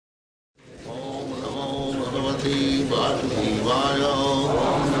Bhagavate Vasudevaya.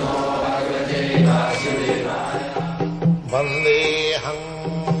 Om Namo Bhagavate Vasudevaya. Vandeham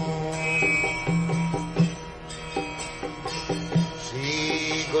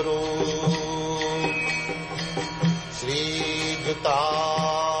Sri Guru Sri Juta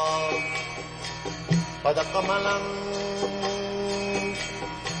Padakamalam.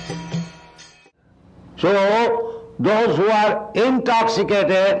 So, those who are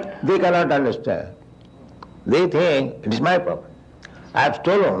intoxicated, they cannot understand. They think, it is my property. I have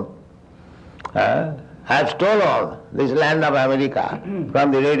stolen this land of America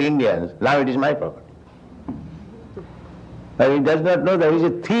from the Red Indians. Now it is my property. But he does not know that he is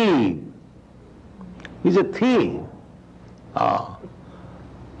a thief. He is a thief. Tena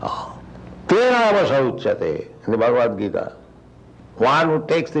avasa uchyate in the Bhagavad-gita. One who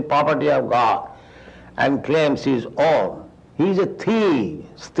takes the property of God and claims his own, he is a thief.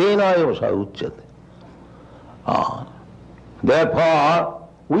 Stena avasa uchyate. Therefore,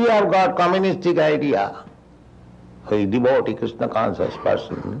 we have got communistic idea. A devotee, Krishna conscious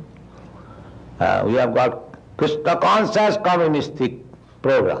person. We have got Krishna conscious communistic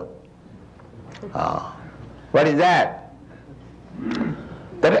program. What is that?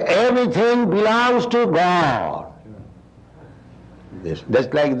 That everything belongs to God.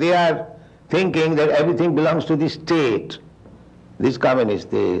 Just like they are thinking that everything belongs to the state. These communists,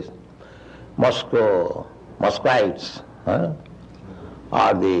 these Muscovites, or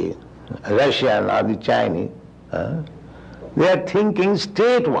the Russian or the Chinese, they are thinking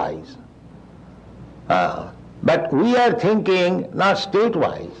state-wise. But we are thinking not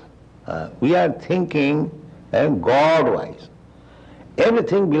state-wise. We are thinking God-wise.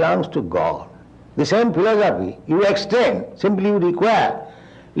 Everything belongs to God. The same philosophy you extend, simply you require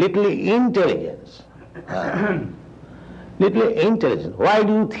little intelligence. Little intelligence. Why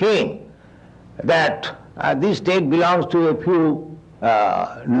do you think that this state belongs to a few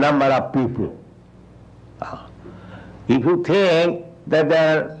number of people? If you think that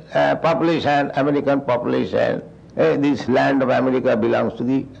the population, American population, this land of America belongs to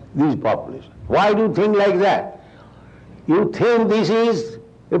this population, why do you think like that? You think this is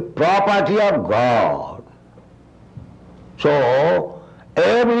a property of God. So,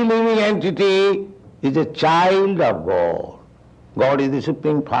 every living entity is a child of God. God is the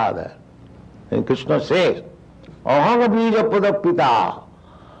Supreme Father. And Krishna says, Aham bija pita.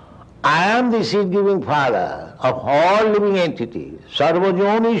 I am the seed-giving Father of all living entities.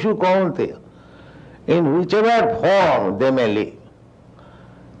 Sarvajonishu kaunteya. In whichever form they may live.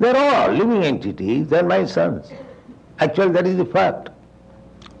 They are all living entities, they are my sons. Actually, that is the fact.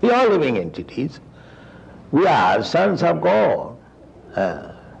 We are living entities. We are sons of God.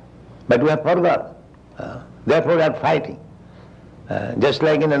 But we have forgotten. Therefore we are fighting. Just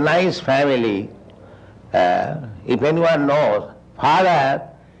like in a nice family, if anyone knows, father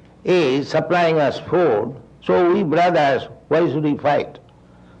is supplying us food, so we brothers, why should we fight?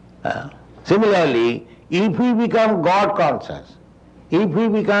 Similarly, if we become God conscious, if we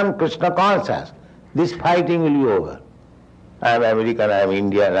become Krishna conscious, this fighting will be over. I am American, I am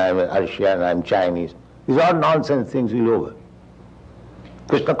Indian, I am Russian, I am Chinese. These are nonsense things will be over.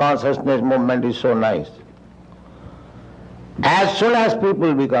 Krishna consciousness movement is so nice. As soon as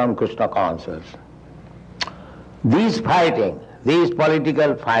people become Krishna conscious, these fighting, these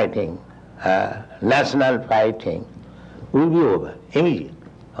political fighting, national fighting will be over immediately.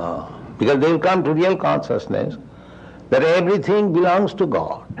 Because they will come to real consciousness that everything belongs to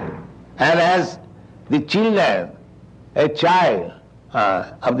God. And as the children, a child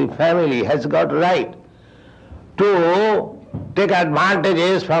of the family has got right to take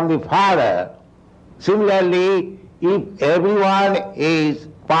advantages from the father, similarly, if everyone is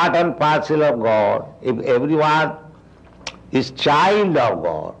part and parcel of God, if everyone is child of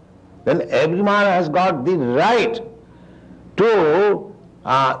God, then everyone has got the right to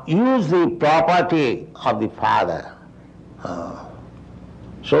use the property of the Father.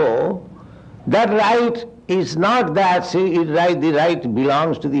 So, that right is not that the right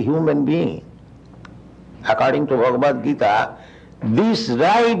belongs to the human being. According to Bhagavad-gita, this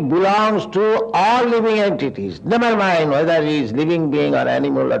right belongs to all living entities, never mind whether he is living being or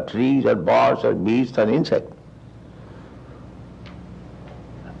animal or trees or birds or beasts or insect.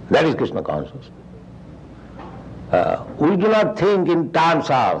 That is Krishna consciousness. We do not think in terms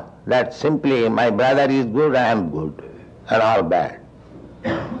of that simply my brother is good, I am good, and all bad.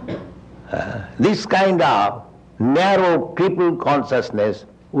 This kind of narrow, crippled consciousness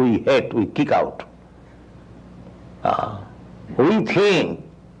we hate, we kick out. We think,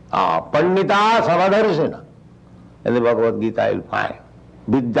 Pandita Samadarsana, in the Bhagavad-gita you'll find,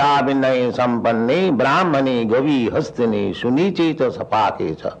 Vidya vinay sampanne brahmane gavi hastine sunicheta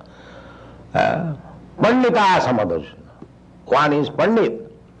sapakecha. Pandita samadarshana. One is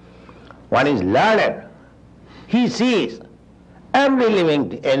Pandit, one is learned. He sees every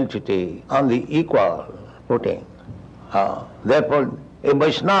living entity on the equal footing. Therefore, a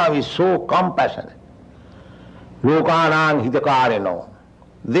Vaishnava is so compassionate. Lokanang hitakarino.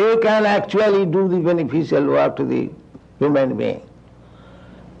 They can actually do the beneficial work to the human being.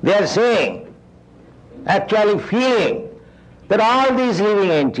 They are saying, actually feeling, that all these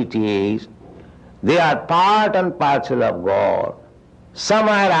living entities, they are part and parcel of God.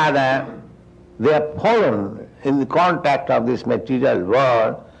 Somehow or other, they have fallen in the contact of this material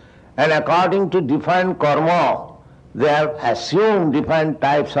world, and according to different karma, they have assumed different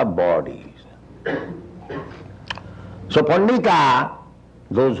types of bodies. So Pandita,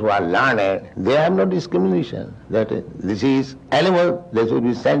 those who are learned, they have no discrimination. That this is animal, this will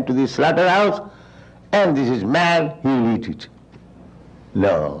be sent to the slaughterhouse, and this is man, he will eat it.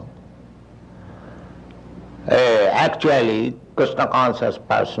 No. Actually, Krishna conscious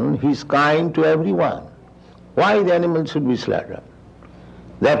person, he is kind to everyone. Why the animal should be slaughtered?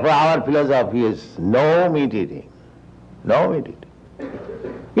 Therefore our philosophy is no meat eating. No meat eating.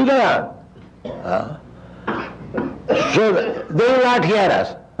 You cannot. So they will not hear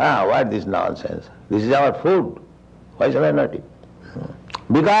us. What is this nonsense? This is our food. Why shall I not eat?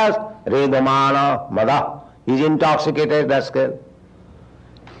 Because Redamana Mada is intoxicated rascal.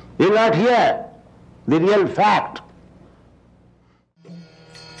 He will not hear the real fact.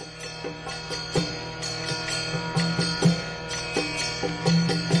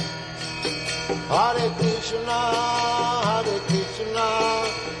 Hare Krishna,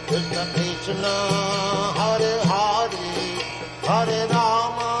 Krishna Krishna, Hare Hare, Hare Rama.